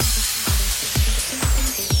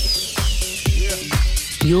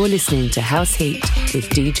You're listening to House Heat with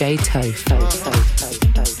DJ Toph.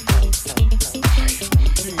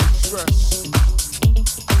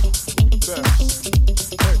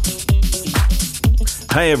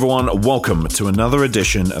 Hey everyone, welcome to another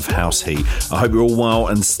edition of House Heat. I hope you're all well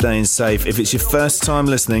and staying safe. If it's your first time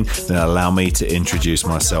listening, then allow me to introduce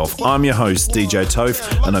myself. I'm your host, DJ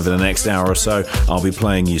Toph, and over the next hour or so, I'll be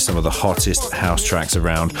playing you some of the hottest house tracks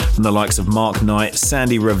around, from the likes of Mark Knight,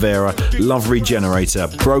 Sandy Rivera, Love Regenerator,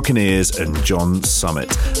 Broken Ears, and John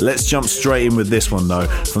Summit. Let's jump straight in with this one though,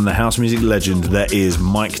 from the house music legend that is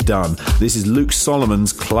Mike Dunn. This is Luke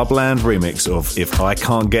Solomon's Clubland remix of If I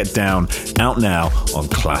Can't Get Down, out now on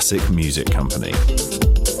Classic Music Company.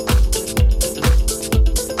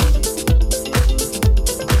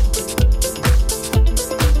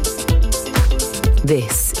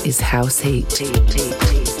 This is House Heat. If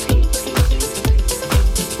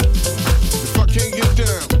I can't get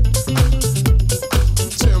down,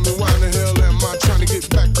 tell me why in the hell am I trying to get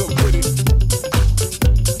back up with it?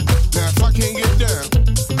 Now if I can't get down,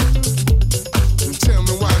 then tell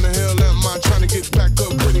me why in the hell am I trying to get back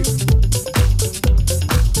up with it?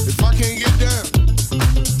 If I can't get down,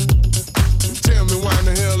 then tell me why in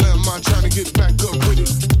the hell am I trying to get back up with it?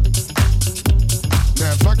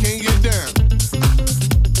 Now if I can't get down,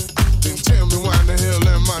 then tell me why in the hell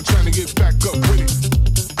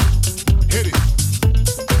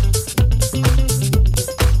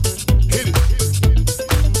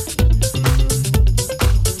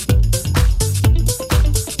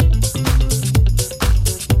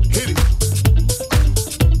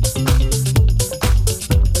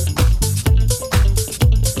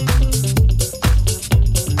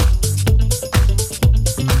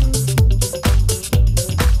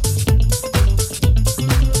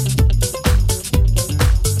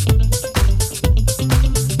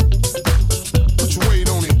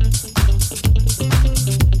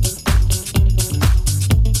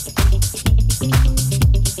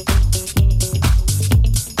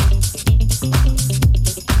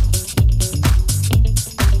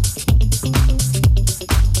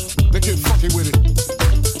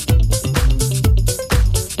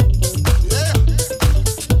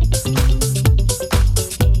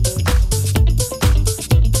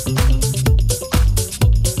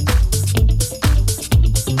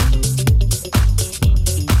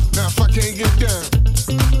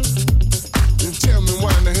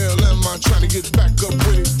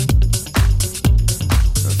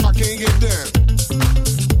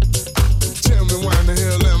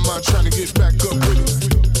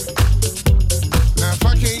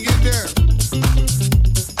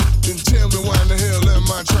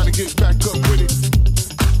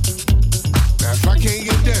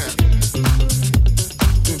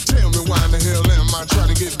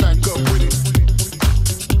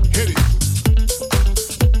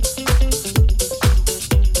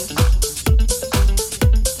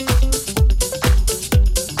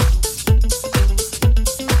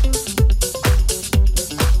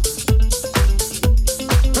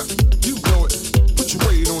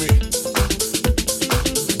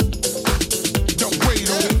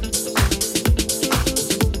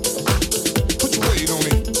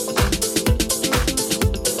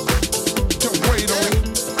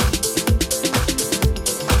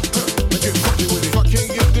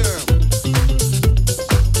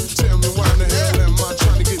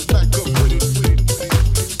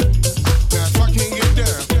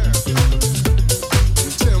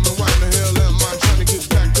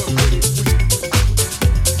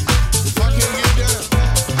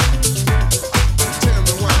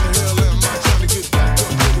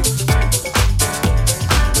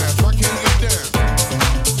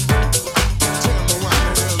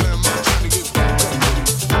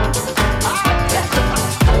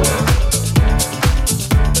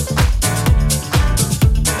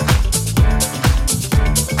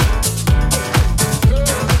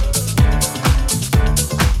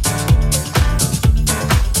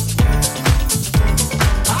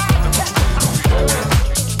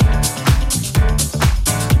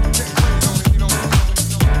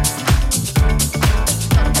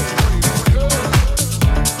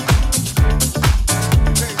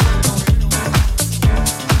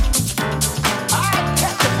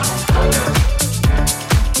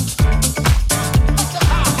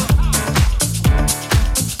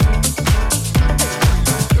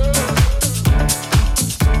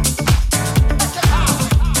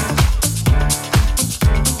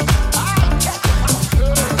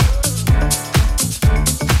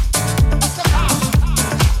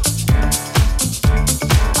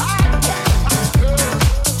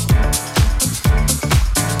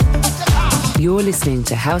You're listening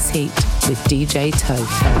to House Heat with DJ Toph.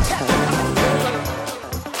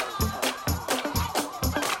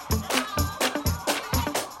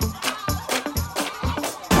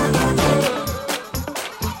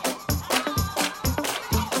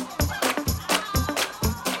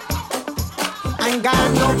 Ain't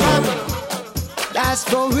got no drama, that's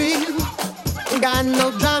for real. Ain't got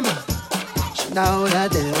no drama, she know the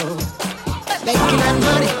deal. Making that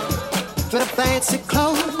money for the fancy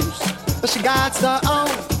clothes, but she got her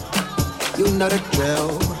own, you know the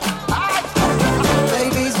drill.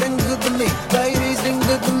 Baby's been good to me, baby's been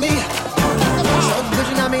good to me. So good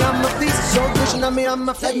you know me, I'm a piece, so good you know me, I'm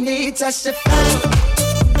a let me testify.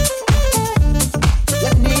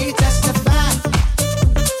 Let me testify.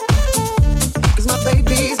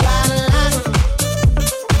 Baby's got a line,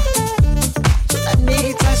 so let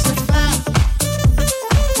me testify.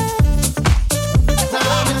 Na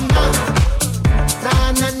na na, na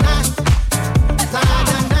na na, na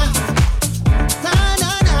na na, na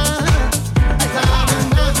na na, na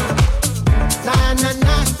na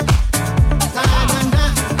na, na na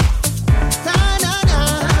na, na na na.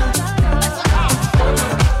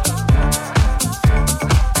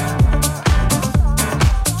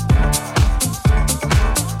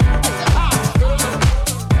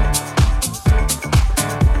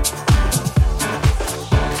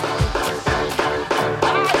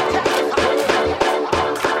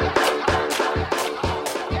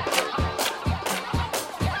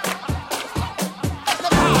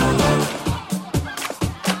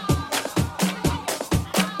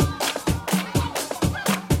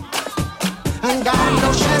 Ain't got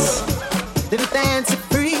no stress, little fancy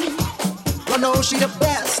free. I know she the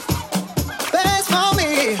best, best for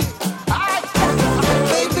me.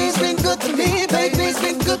 Baby's been good to me, baby's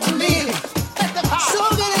been good to me. So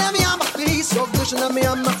good at me on my feet, so good she love me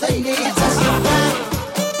on my face.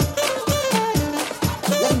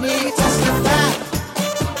 Let me testify, let me testify.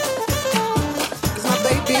 'Cause my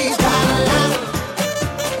baby's got a lot.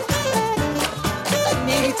 Let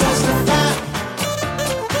me testify.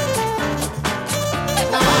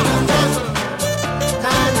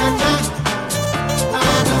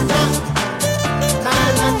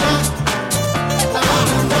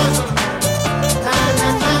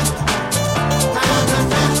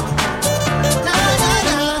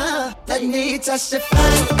 Let me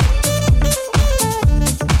testify.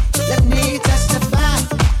 Let me testify.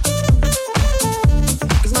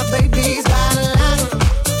 'Cause my baby's got a lot.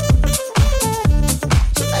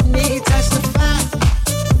 So let me testify.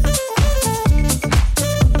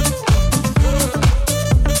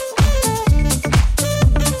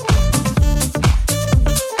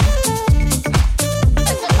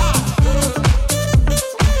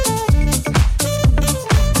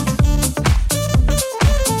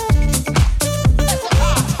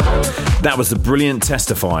 That was the brilliant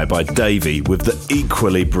Testify by Davey, with the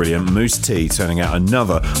equally brilliant Moose T turning out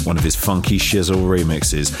another one of his funky shizzle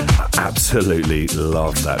remixes. I absolutely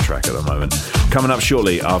love that track at the moment. Coming up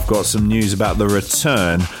shortly, I've got some news about the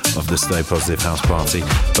return of the Stay Positive House Party.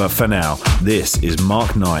 But for now, this is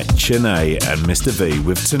Mark Knight, Chennai and Mr. V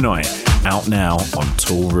with Tonight, out now on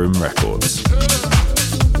Tool Room Records.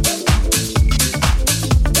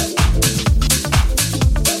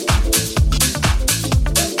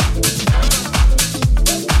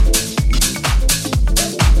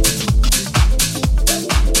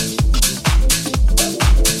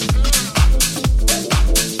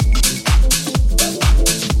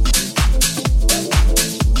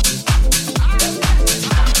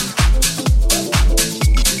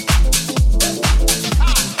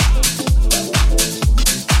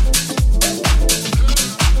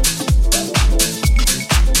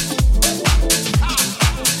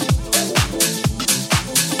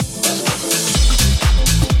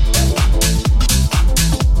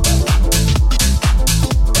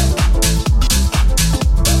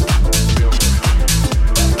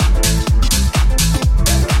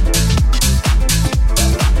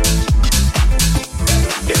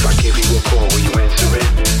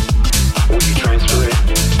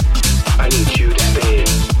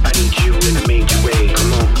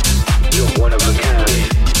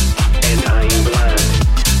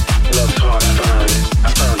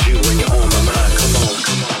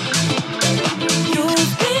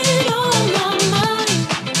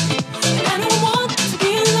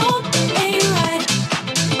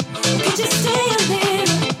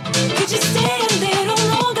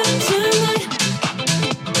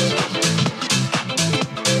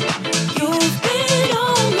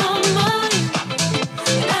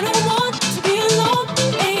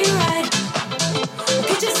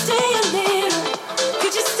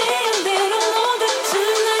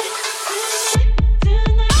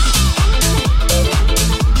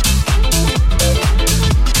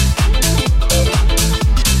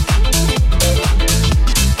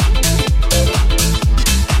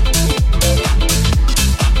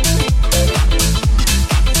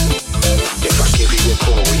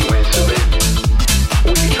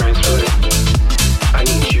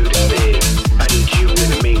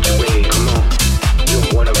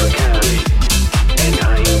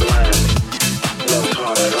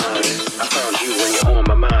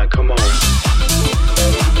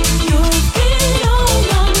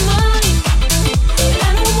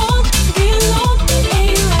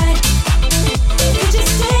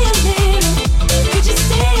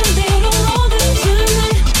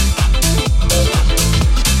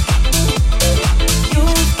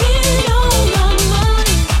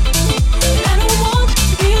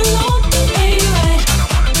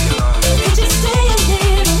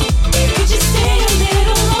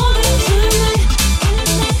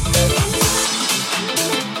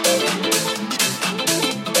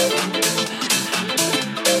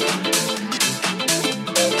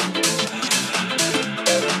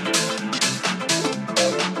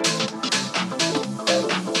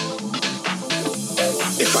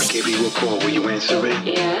 If I give you a call, will you answer it?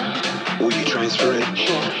 Yeah. Will you transfer it?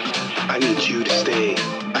 Yeah. I need you to stay.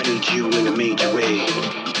 I need you in a major way.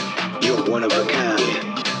 You're one of a kind,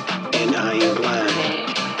 and I ain't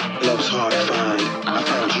blind. Love's hard to find. I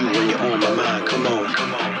found you when you're on my mind. Come on,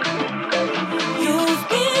 come on. You've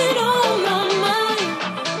been on my mind.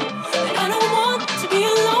 I don't want to be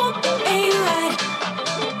alone, ain't right.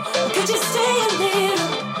 Could you stay a little?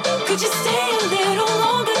 Could you stay a little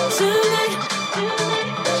longer tonight?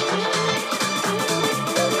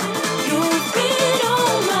 You've been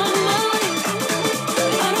on my mind.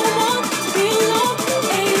 I don't want to be alone,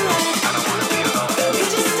 ain't right.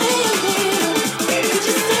 Could you stay a little? Could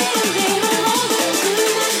you stay a little longer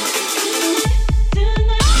tonight?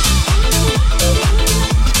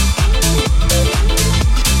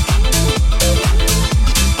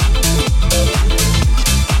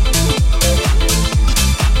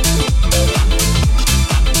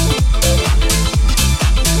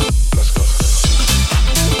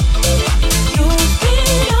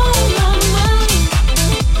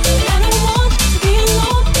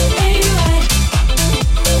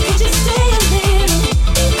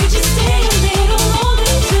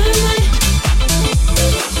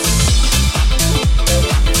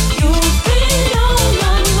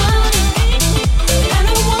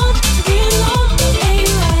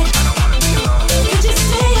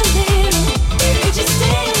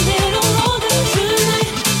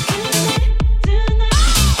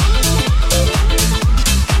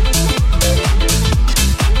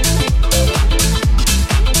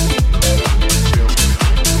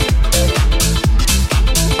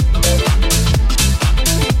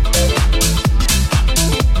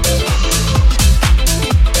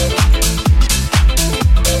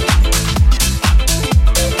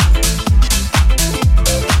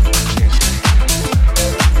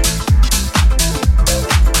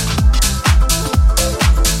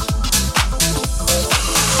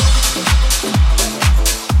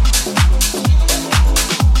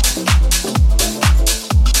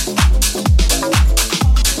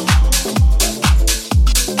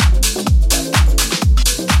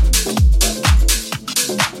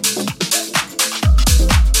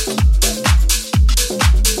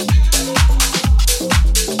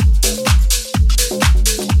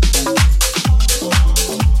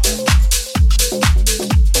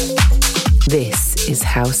 This is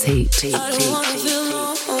House Heat. I don't wanna feel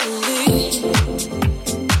lonely.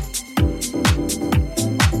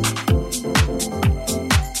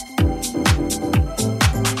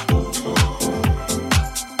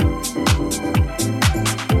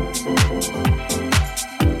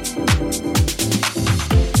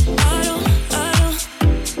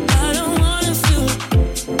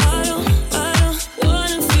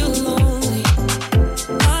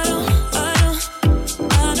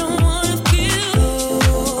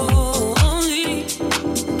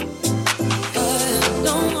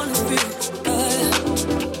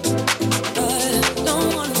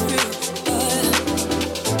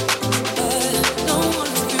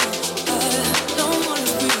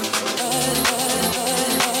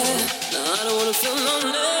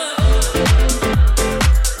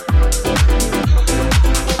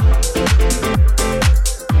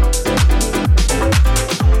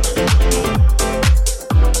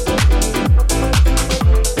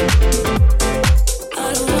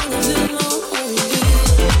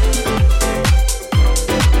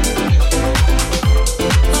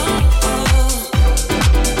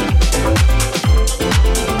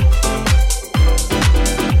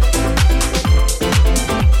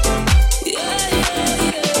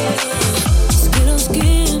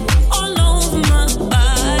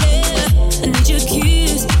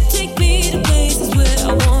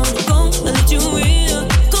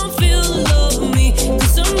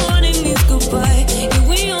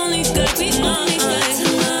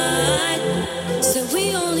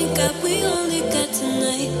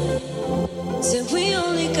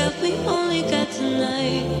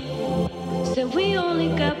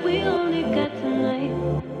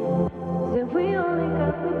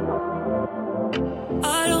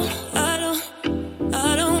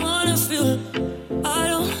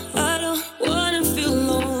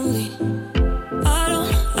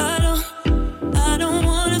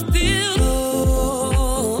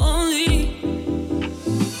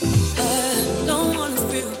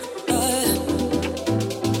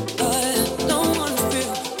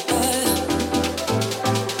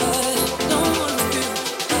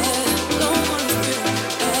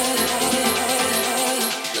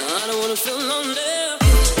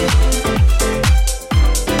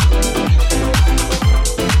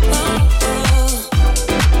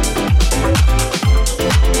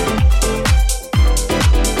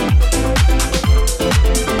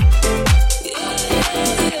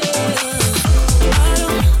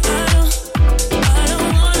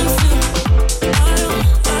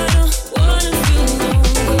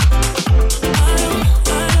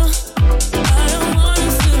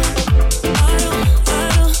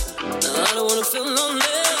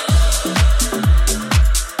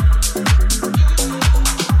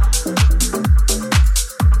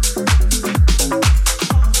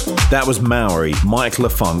 That was Maori, Mike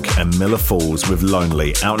LaFunk and Miller Falls with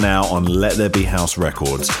Lonely, out now on Let There Be House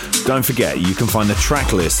Records. Don't forget, you can find the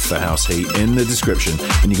track list for House Heat in the description,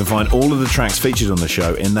 and you can find all of the tracks featured on the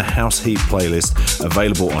show in the House Heat playlist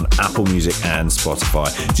available on Apple Music and Spotify.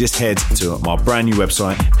 Just head to my brand new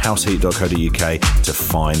website, househeat.co.uk, to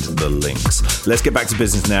find the links. Let's get back to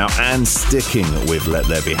business now, and sticking with Let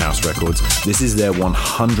There Be House Records, this is their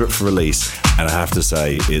 100th release, and I have to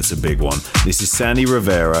say, it's a big one. This is Sandy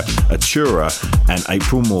Rivera, Atura, and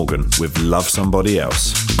April Morgan with Love Somebody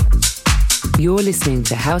Else. You're listening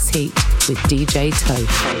to House Heat with DJ Toe.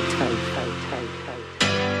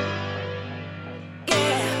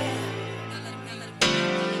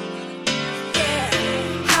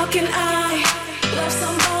 How can I love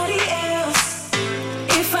somebody else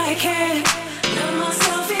if I can't love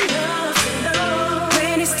myself enough?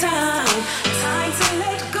 When it's time to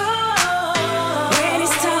let go. When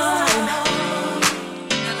it's time,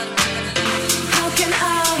 how can I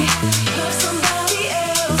love somebody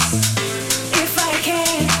else if I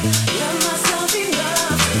can't love myself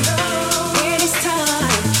enough? When it's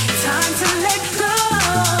time to let go.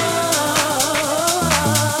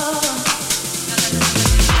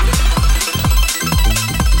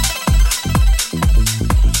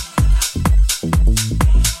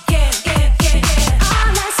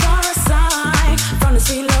 Unless for a sign from the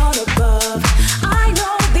sweet Lord above, I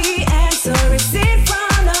know the answer is in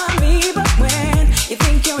front of me. But when you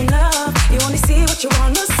think you're in love, you only see what you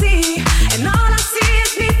wanna see, and all I see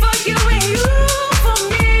is me for you and you for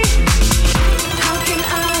me. How can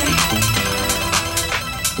I,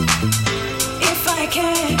 if I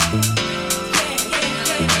can?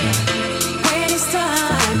 When it's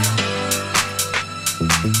time,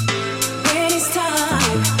 when it's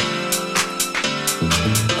time.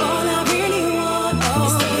 All I really want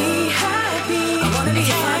is to be happy. I wanna be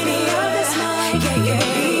happy of this night. It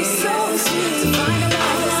would be so sweet to find out.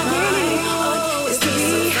 All I really want is to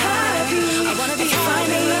be happy. I wanna be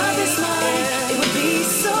happy of this night. It would be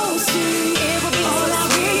so sweet. All I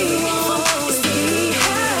really want is to be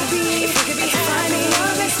happy. If I could be happy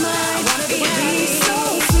of this night, it would be so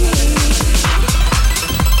sweet.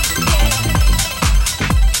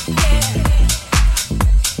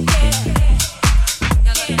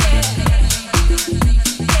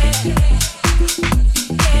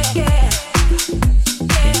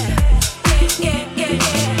 Yeah.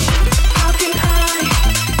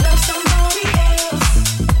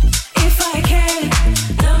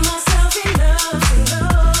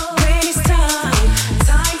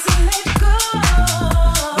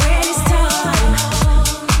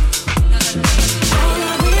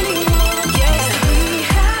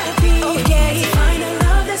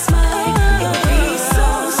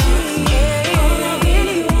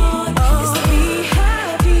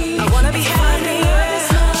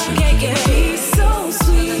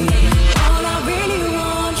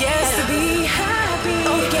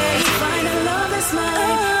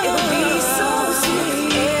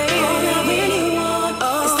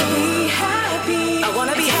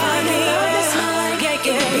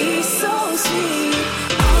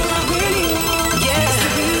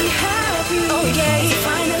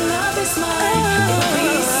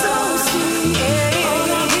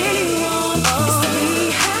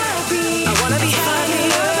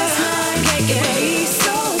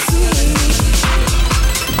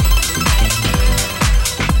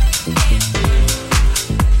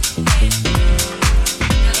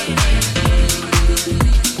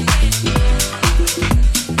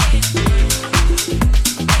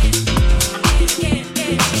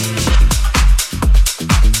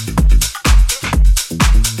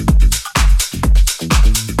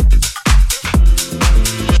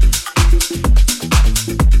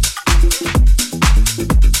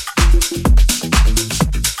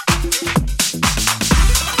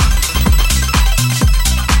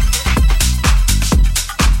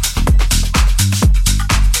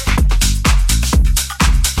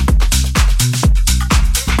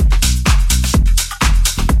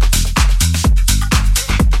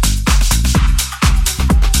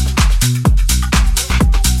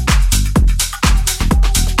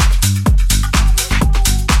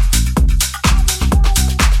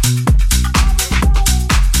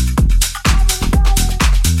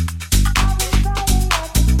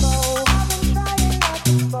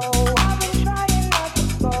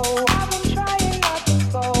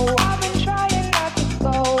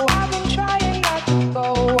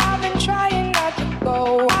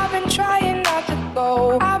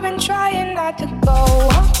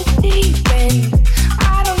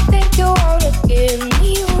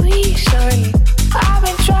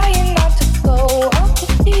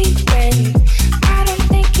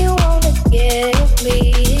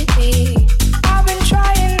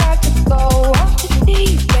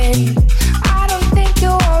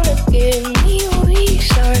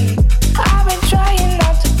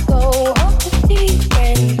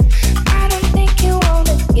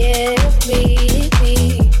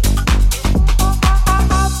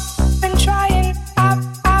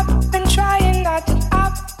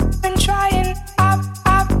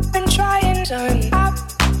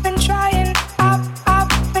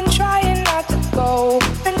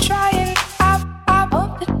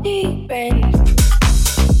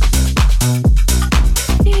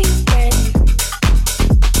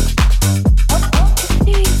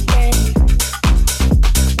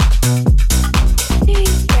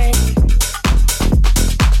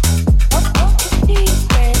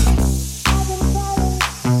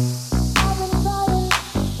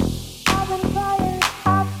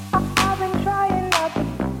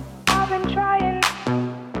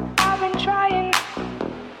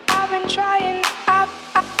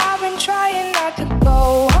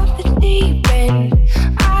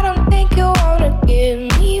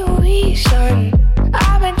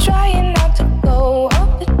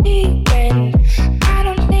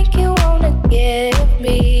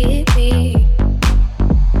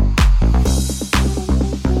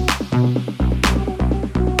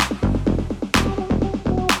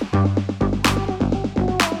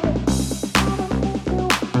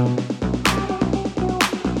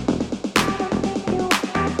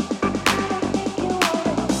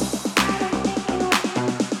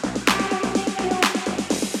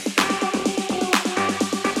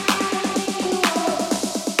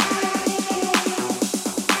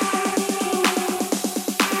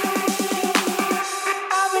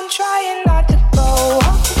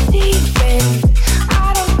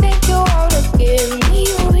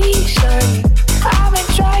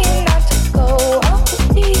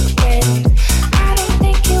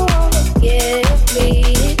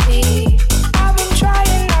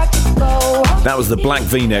 was the Black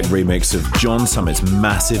V-Neck remix of John Summit's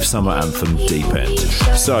massive summer anthem, Deep End.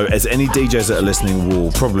 So, as any DJs that are listening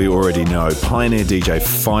will probably already know, Pioneer DJ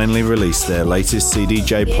finally released their latest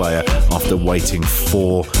CDJ player after waiting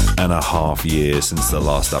 4.5 years since the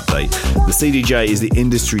last update. The CDJ is the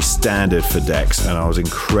industry standard for decks, and I was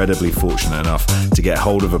incredibly fortunate enough to get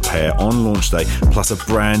hold of a pair on launch day, plus a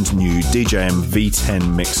brand new DJM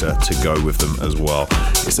V10 mixer to go with them as well.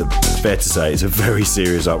 It's fair to say it's a very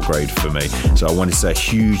serious upgrade for me, so I wanted to say a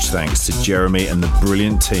huge thanks to Jeremy and the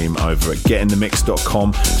brilliant team over at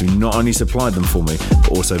GetInTheMix.com, who not only supplied them for me,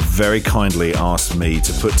 but also very kindly asked me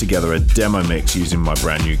to put together a demo mix using my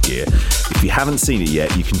brand new gear. If you haven't seen it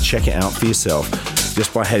yet, you can check it out for yourself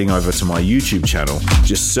just by heading over to my YouTube channel.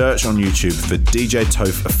 Just search on YouTube for DJ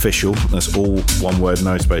Toph Official, that's all one word,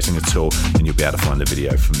 no spacing at all, and you'll be able to find the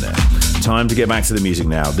video from there. Time to get back to the music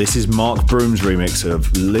now. This is Mark Broom's remix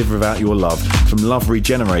of Live Without Your Love from Love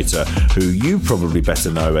Regenerator, who you probably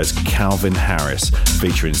better know as Calvin Harris,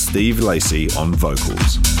 featuring Steve Lacy on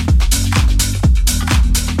vocals.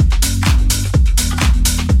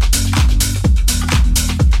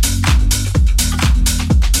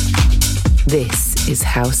 This is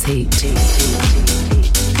House Heat.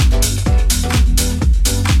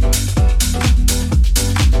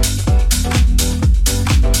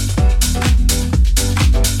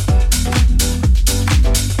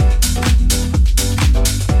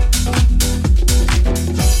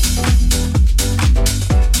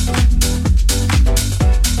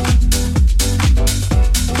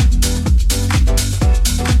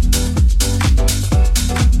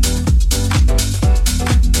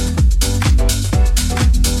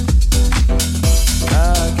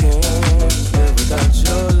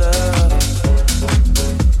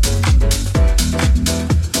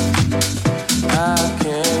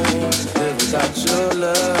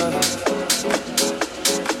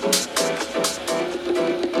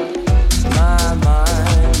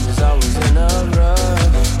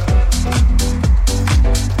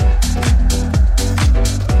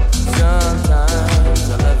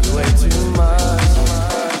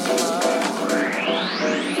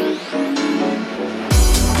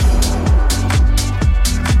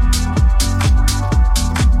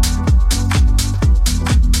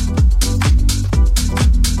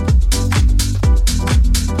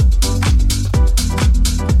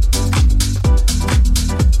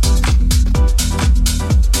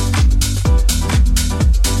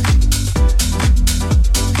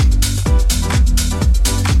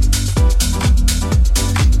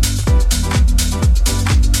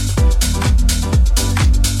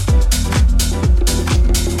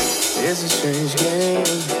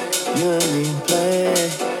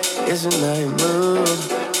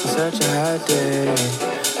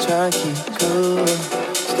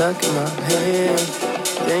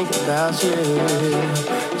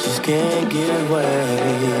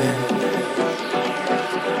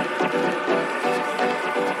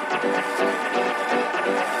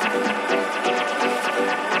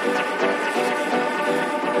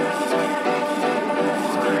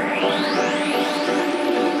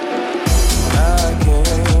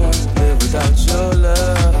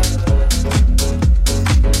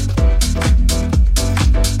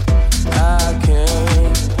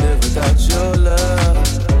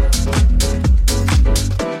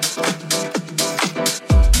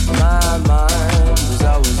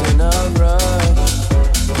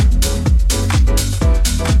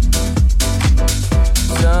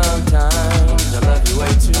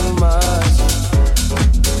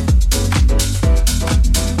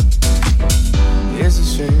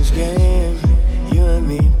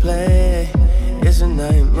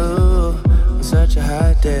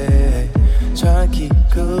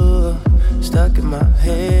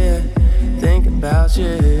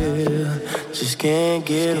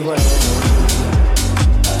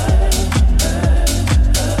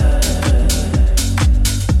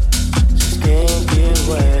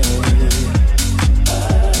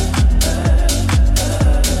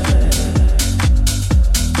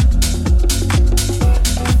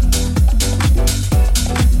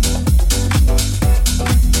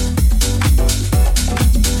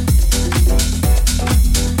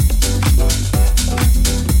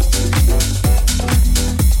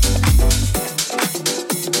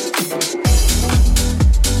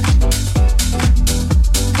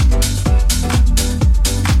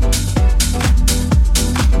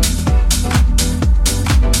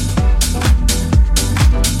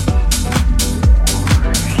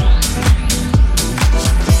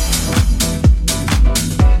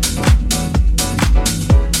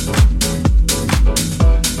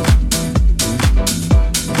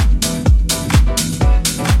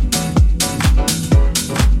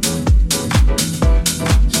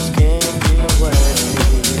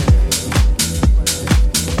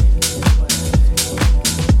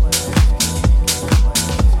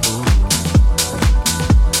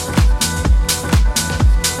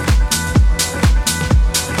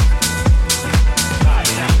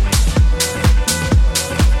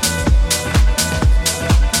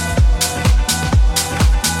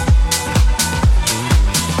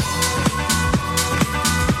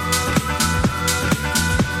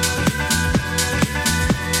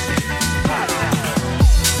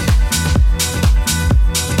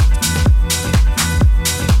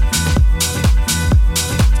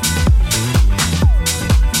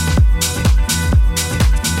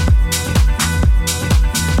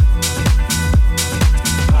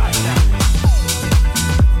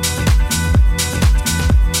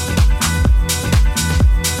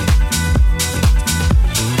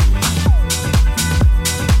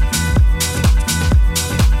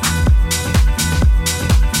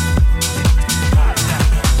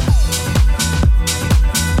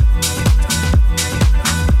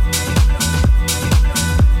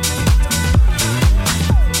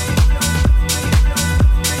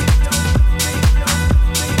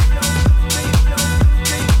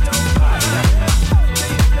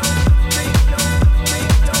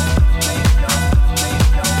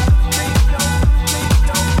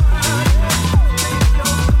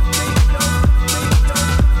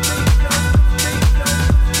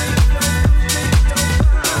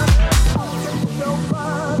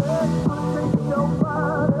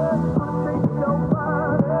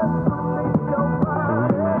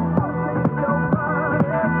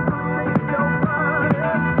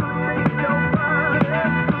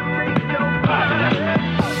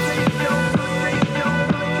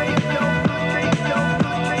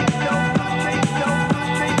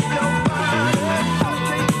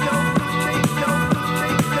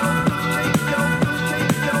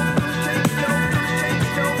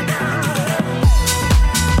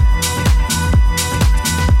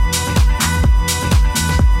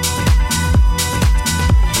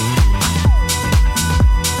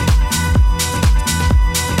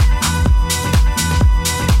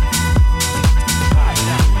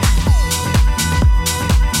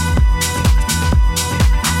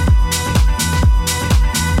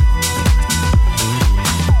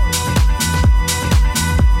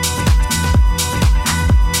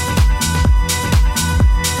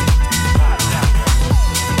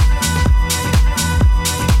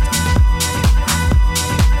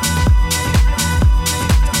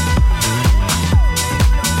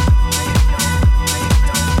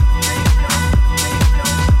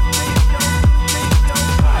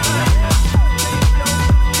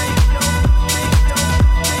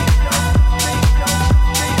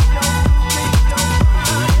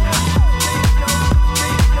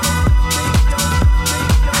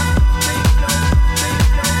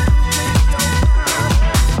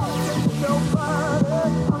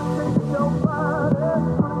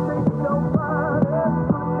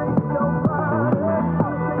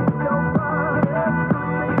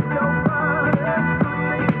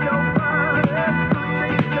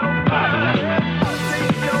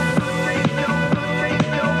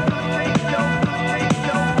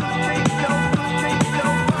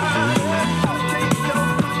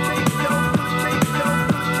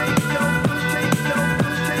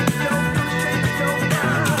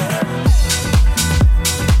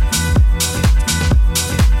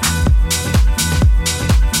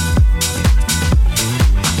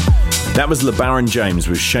 That was LeBaron James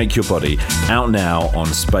with Shake Your Body, out now on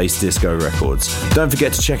Space Disco Records. Don't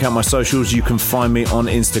forget to check out my socials. You can find me on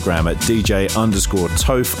Instagram at DJ_Toph_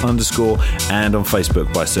 and on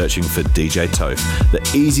Facebook by searching for DJ Toph. The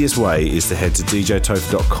easiest way is to head to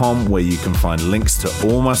djtoph.com, where you can find links to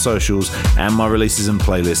all my socials and my releases and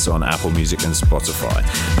playlists on Apple Music and Spotify.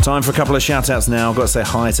 Time for a couple of shout outs now. I've got to say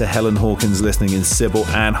hi to Helen Hawkins listening in Sybil,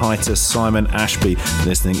 and hi to Simon Ashby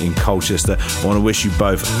listening in Colchester. I want to wish you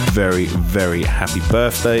both very, very happy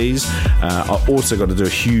birthdays. I also got to do a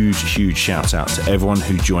huge shout out to everyone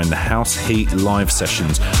who joined the House Heat live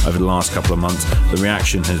sessions over the last couple of months. The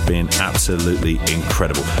reaction has been absolutely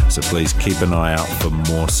incredible, so please keep an eye out for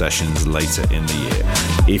more sessions later in the year.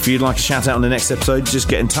 If you'd like a shout out in the next episode, just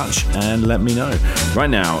get in touch and let me know. Right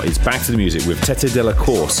now it's back to the music with Tete de la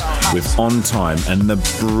Course with On Time and the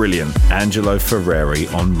brilliant Angelo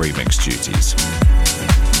Ferreri on remix duties.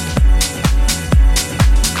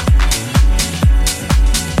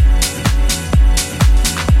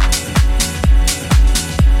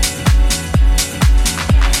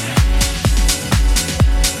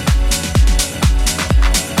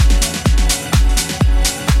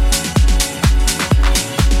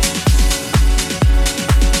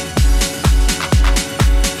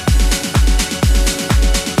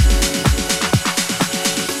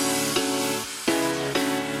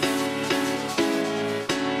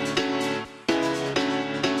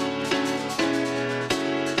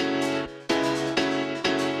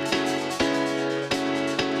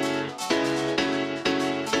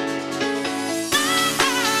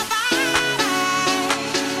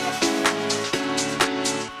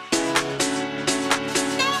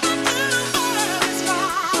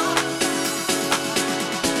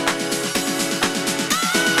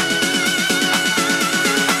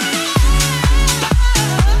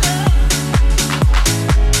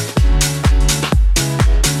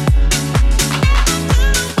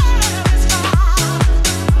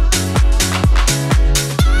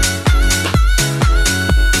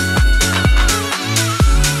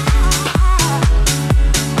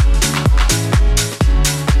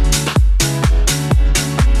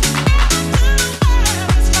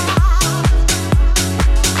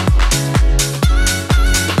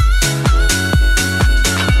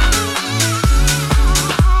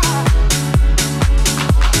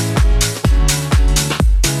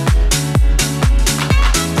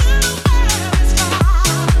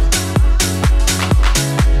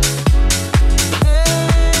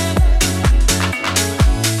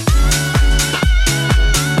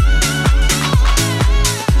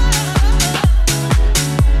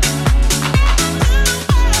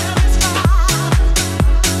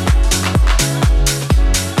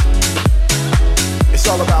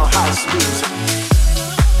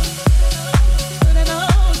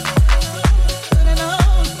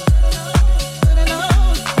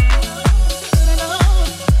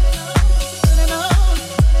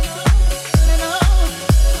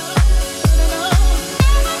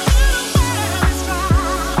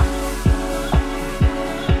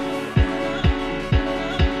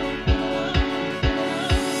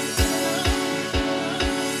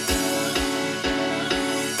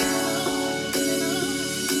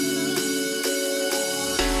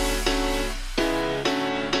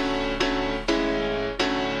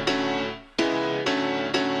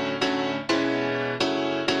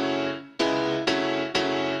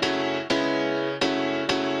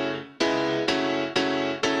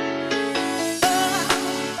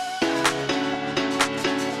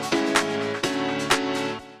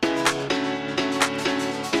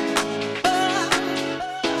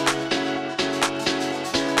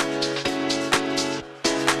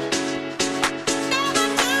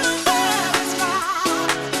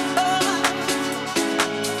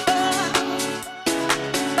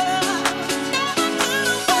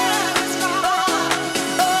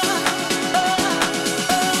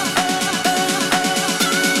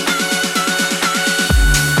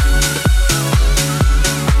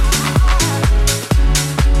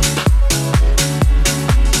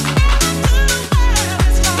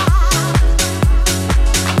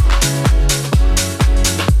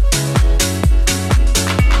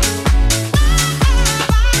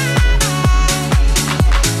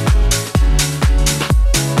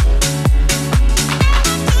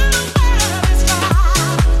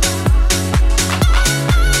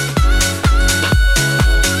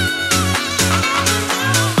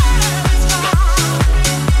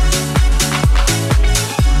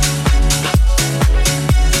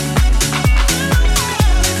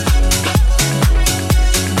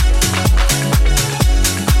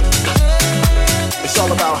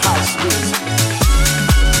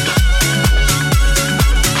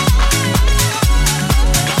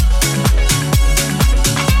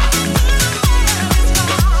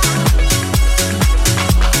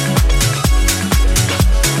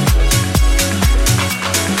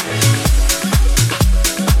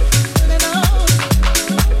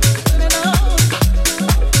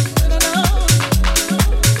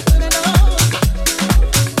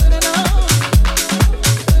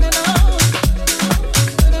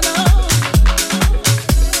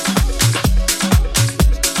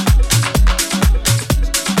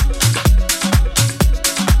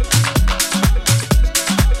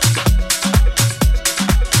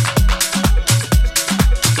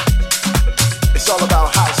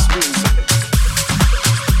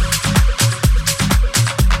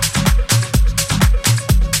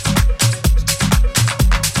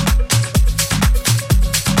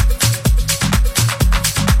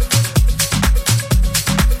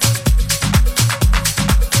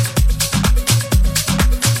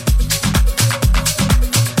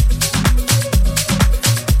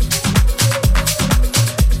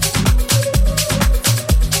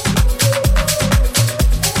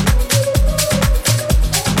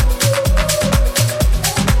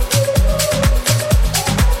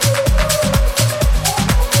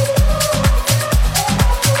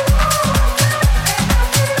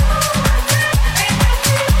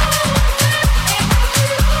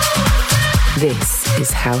 This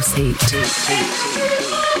is House Heat.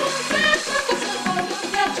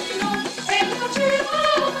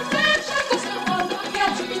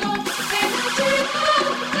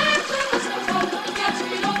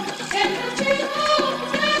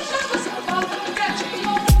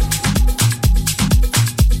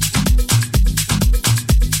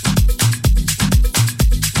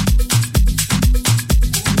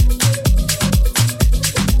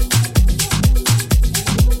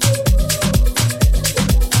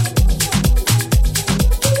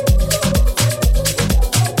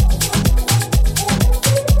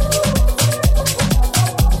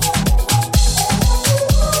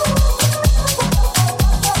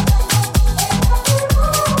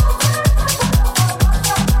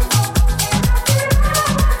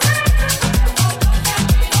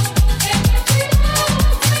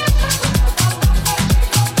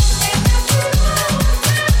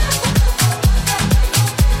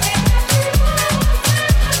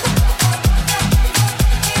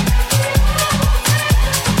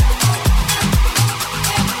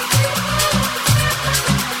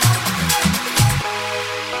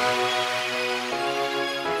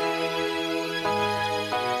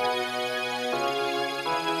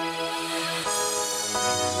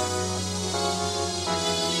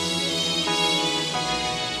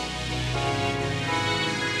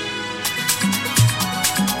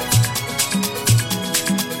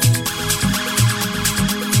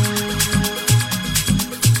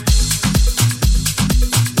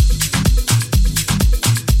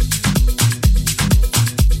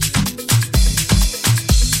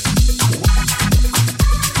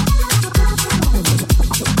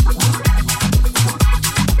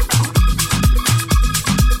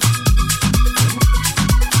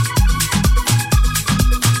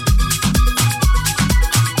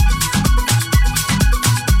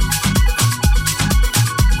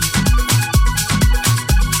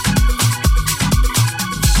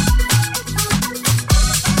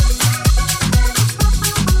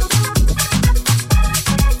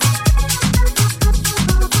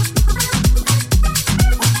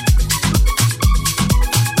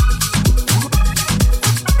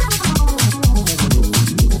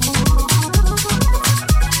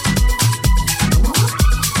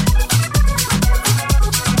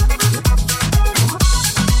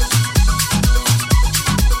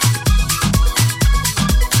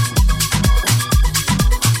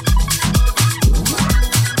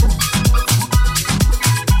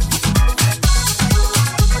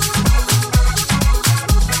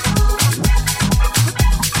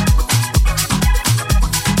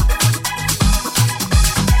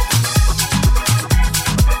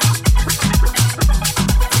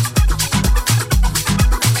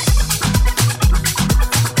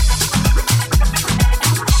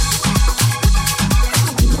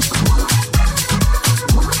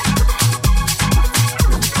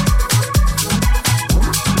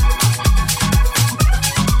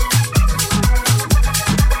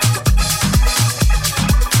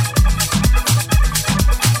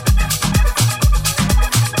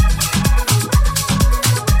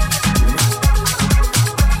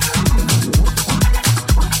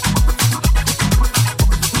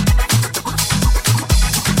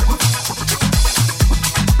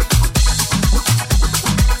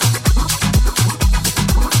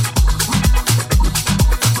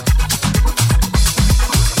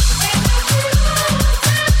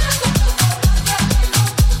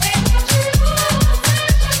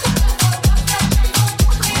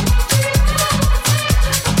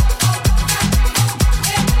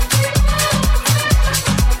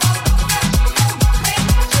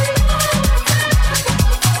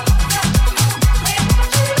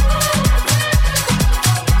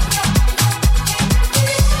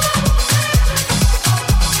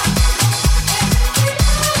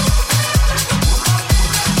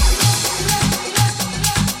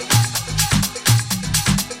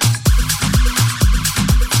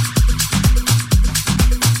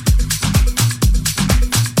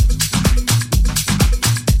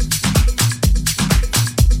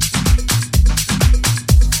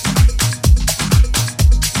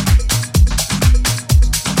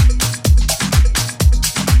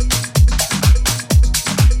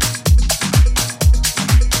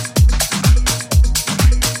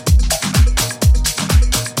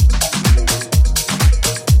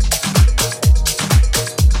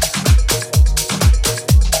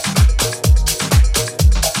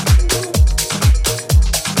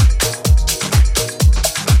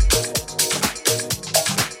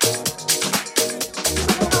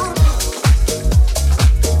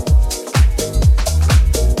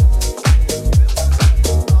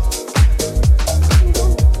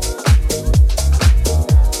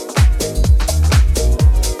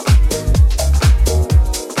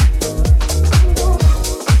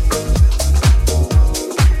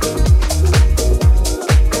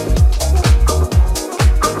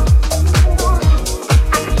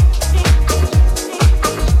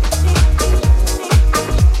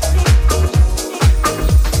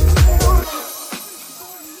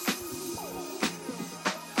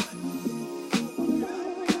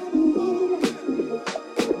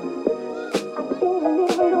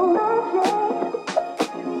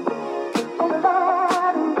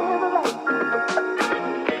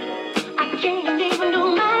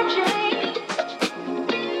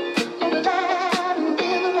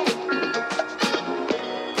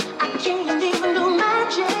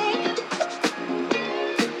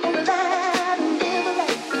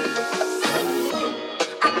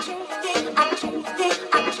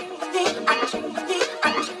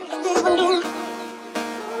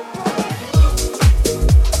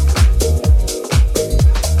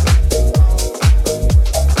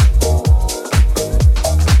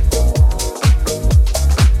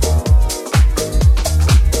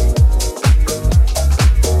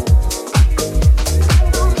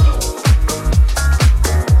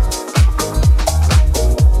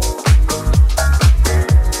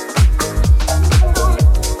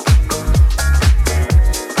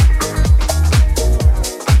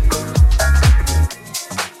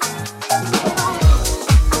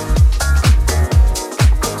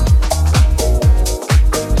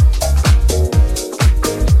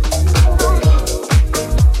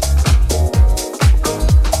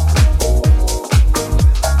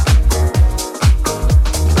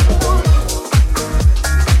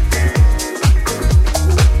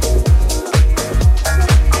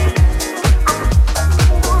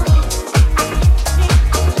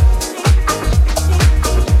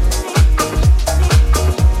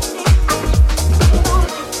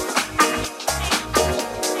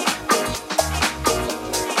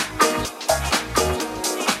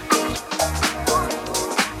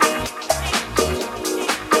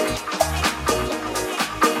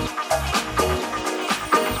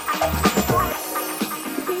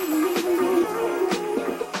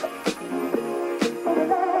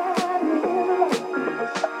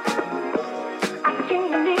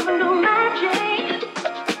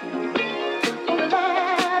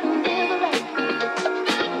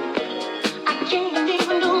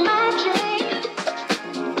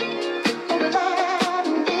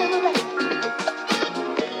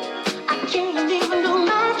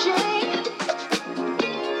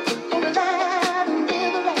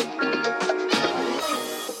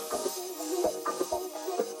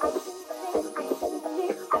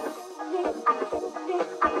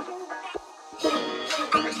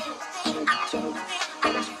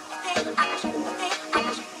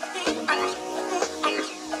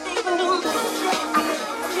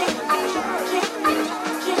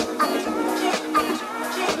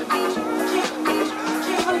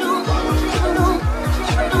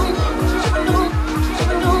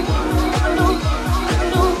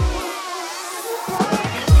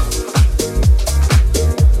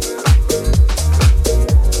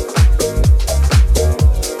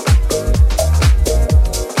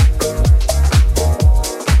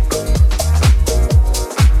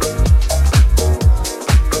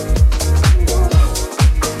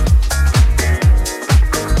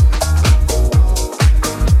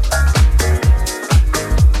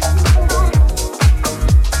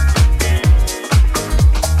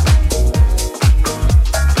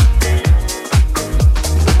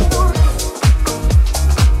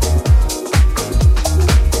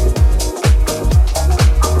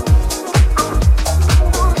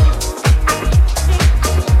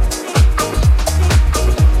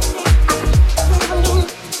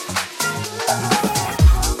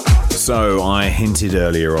 So I hinted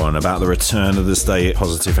earlier on about the return of the Stay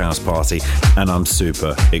Positive House Party, and I'm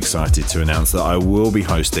super excited to announce that I will be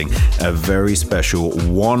hosting a very special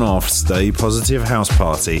one-off Stay Positive House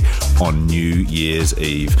Party on New Year's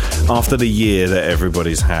Eve. After the year that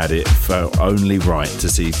everybody's had, it felt only right to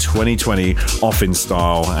see 2020 off in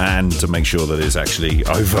style and to make sure that it's actually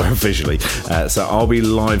over officially. So I'll be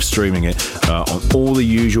live streaming it on all the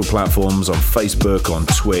usual platforms, on Facebook, on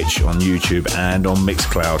Twitch, on YouTube, and on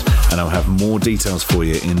Mixcloud. And I'll have more details for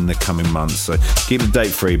you in the coming months. So keep the date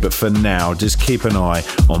free, but for now, just keep an eye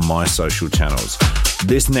on my social channels.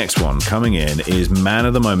 This next one coming in is man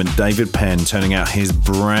of the moment David Penn turning out his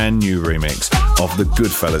brand new remix of the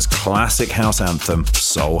Goodfellas classic house anthem,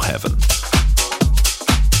 Soul Heaven.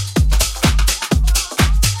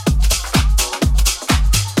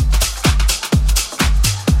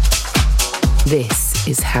 This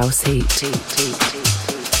is House Heat.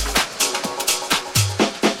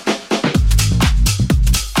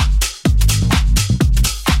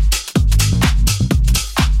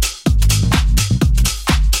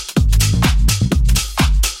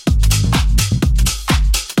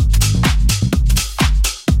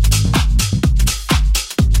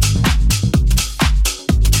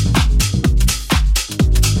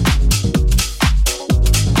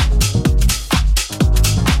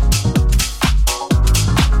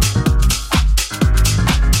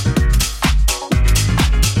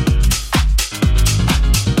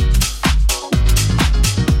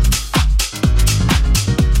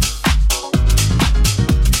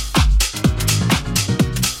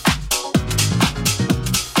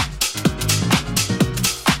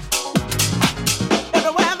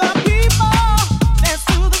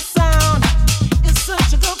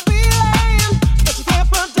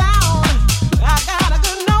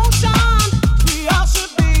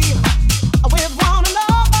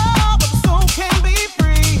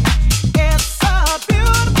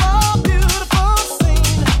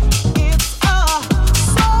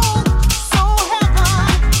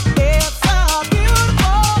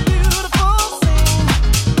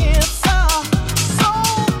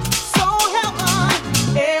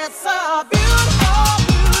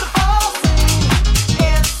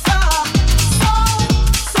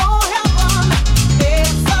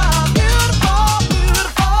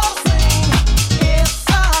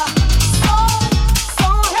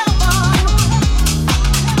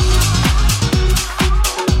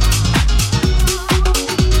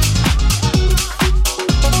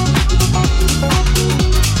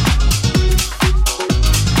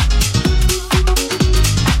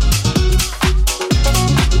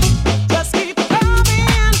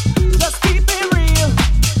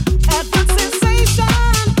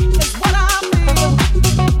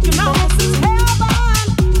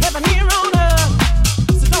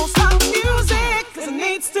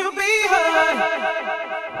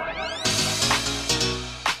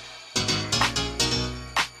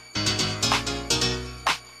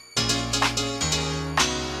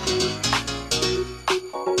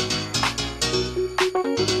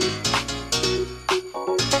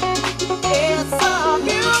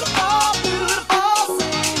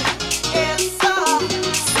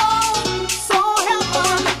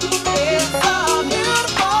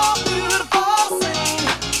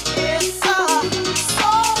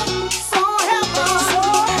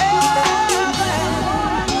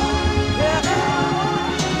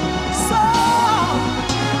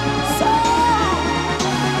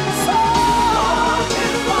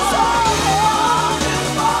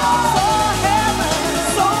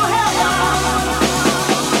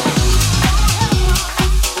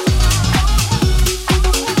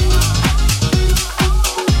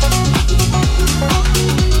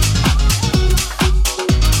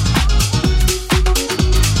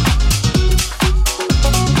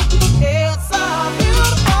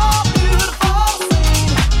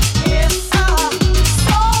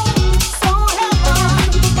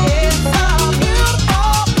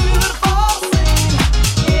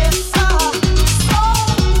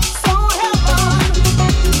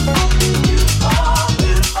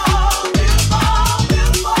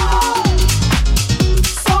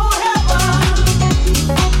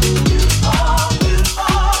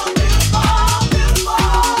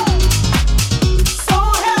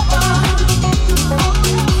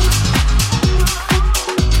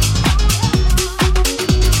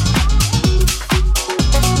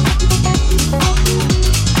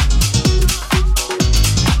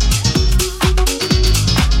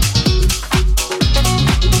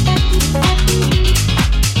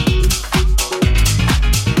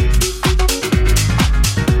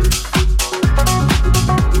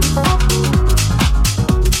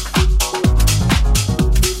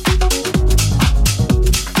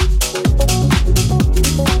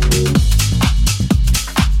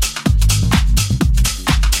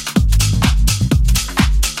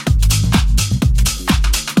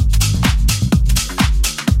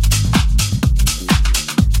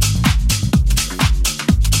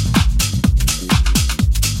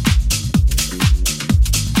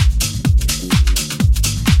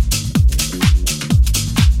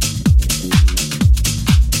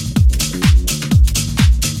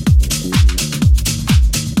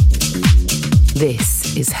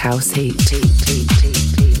 is House Heat.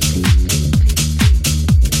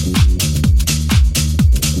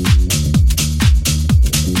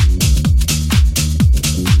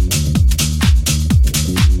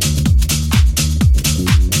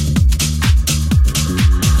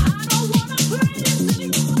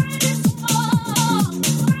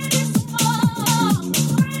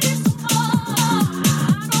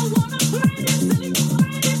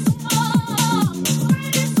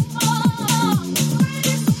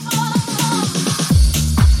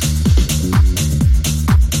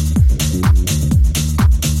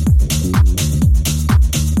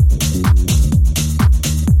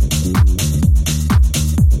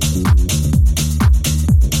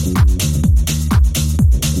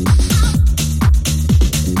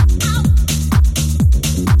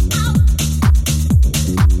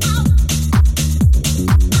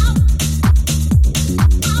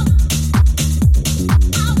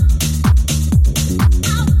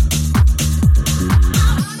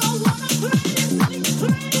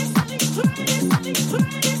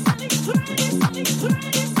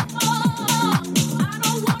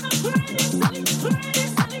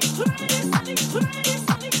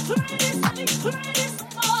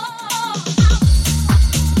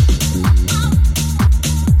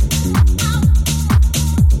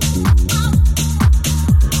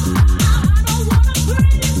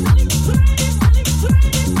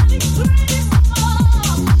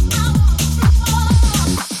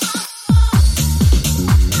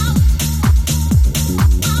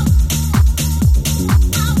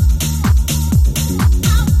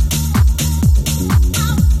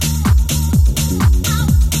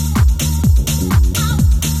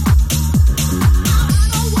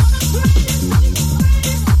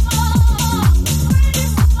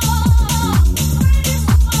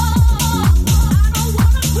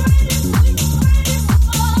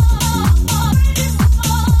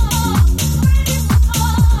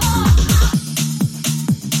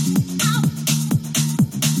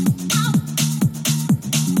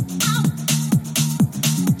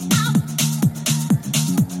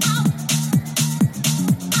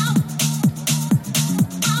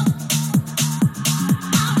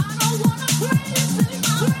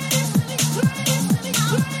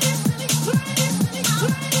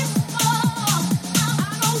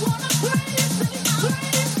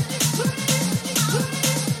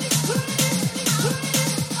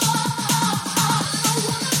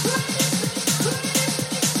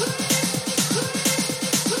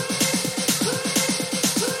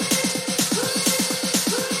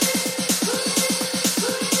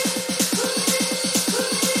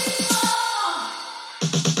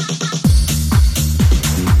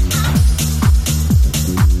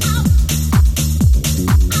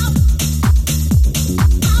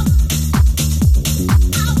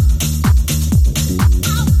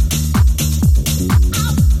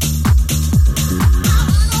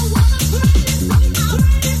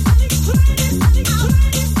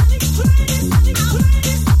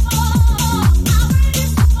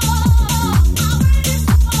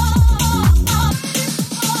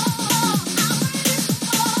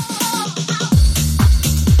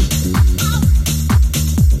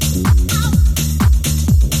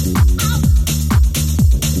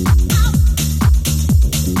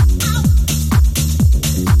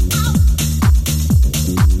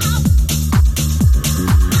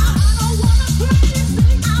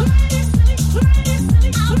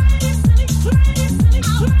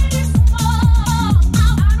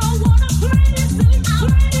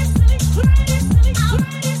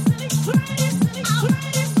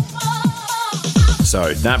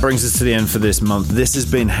 So that brings us to the end for this month. This has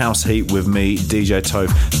been House Heat with me, DJ Toph.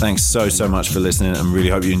 Thanks so much for listening and really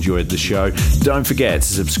hope you enjoyed the show. Don't forget to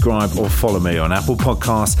subscribe or follow me on Apple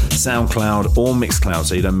Podcasts, SoundCloud or Mixcloud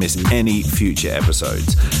so you don't miss any future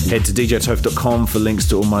episodes. Head to djtoph.com for links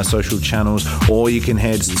to all my social channels, or you can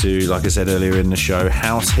head to, like I said earlier in the show,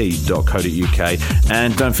 househeat.co.uk.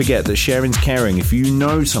 And don't forget that sharing's caring. If you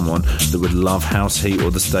know someone that would love House Heat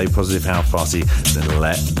or the Stay Positive House Party, then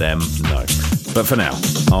let them know. But for now,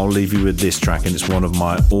 I'll leave you with this track, and it's one of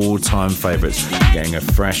my all-time favourites, getting a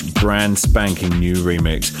fresh, brand spanking new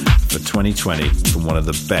remix for 2020 from one of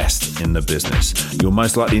the best in the business. You'll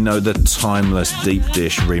most likely know the timeless Deep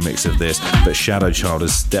Dish remix of this, but Shadow Child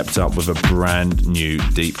has stepped up with a brand new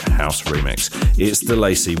Deep House remix. It's the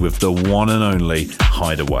Lacey with the one and only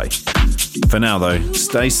Hideaway. For now though,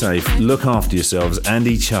 stay safe, look after yourselves and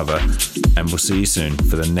each other, and we'll see you soon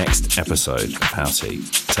for the next episode of House Heat.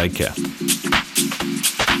 Take care.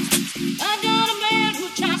 I got a man who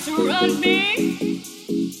tries to run me.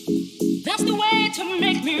 That's the way to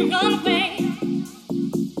make me run away.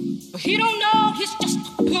 But he don't know he's just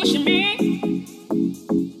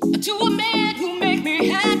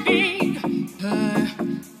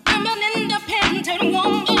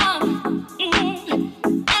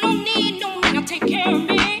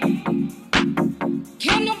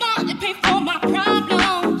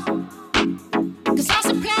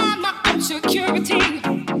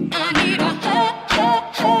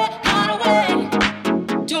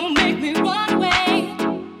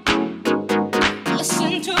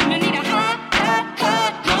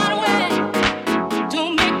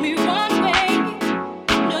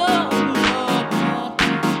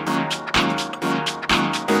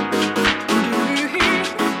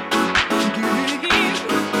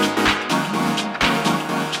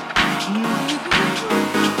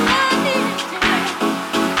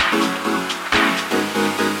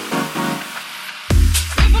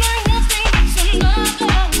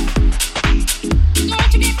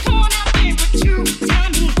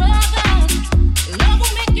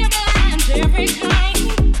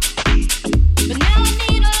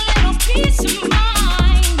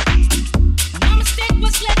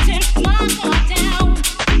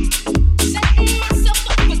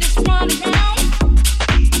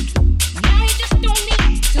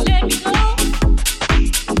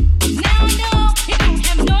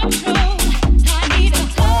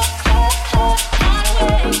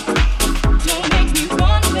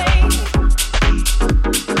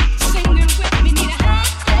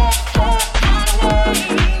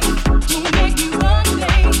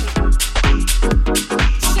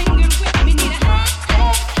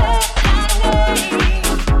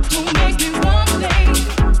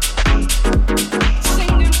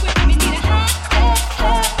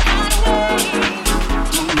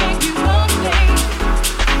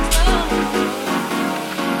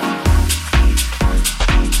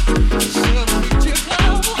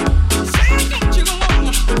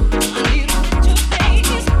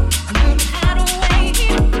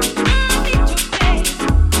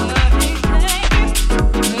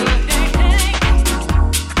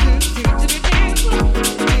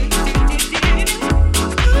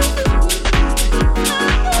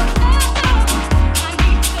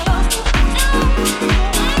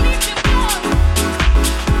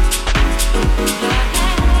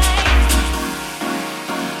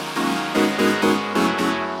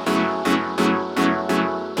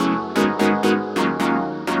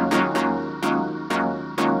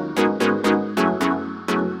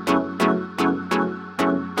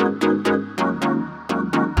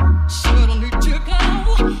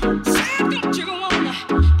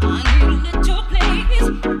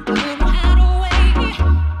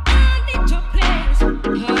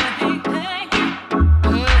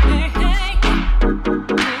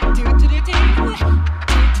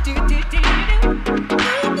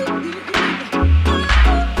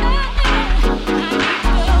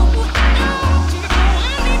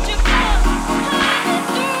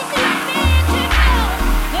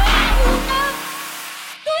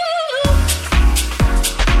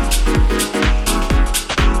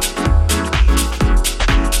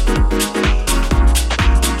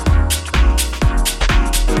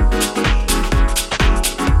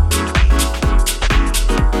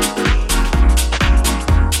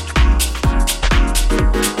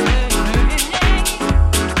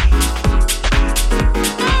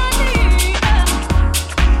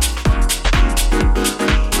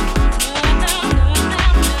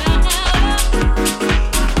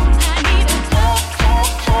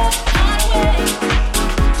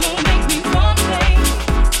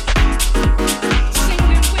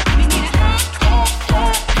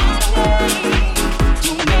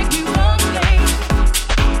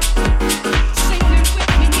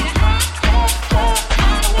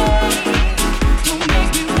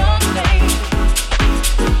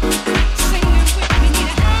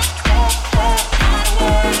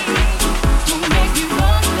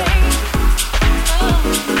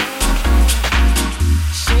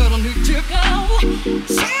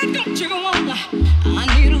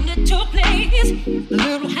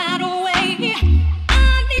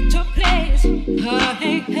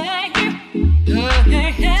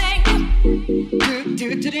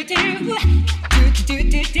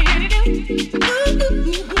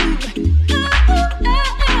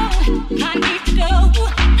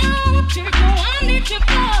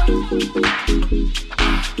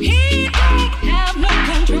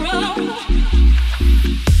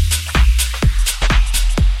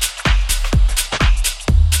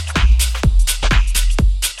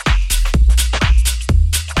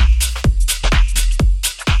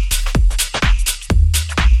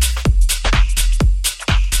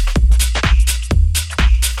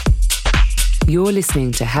You're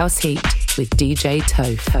listening to House Heat with DJ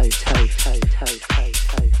Toph.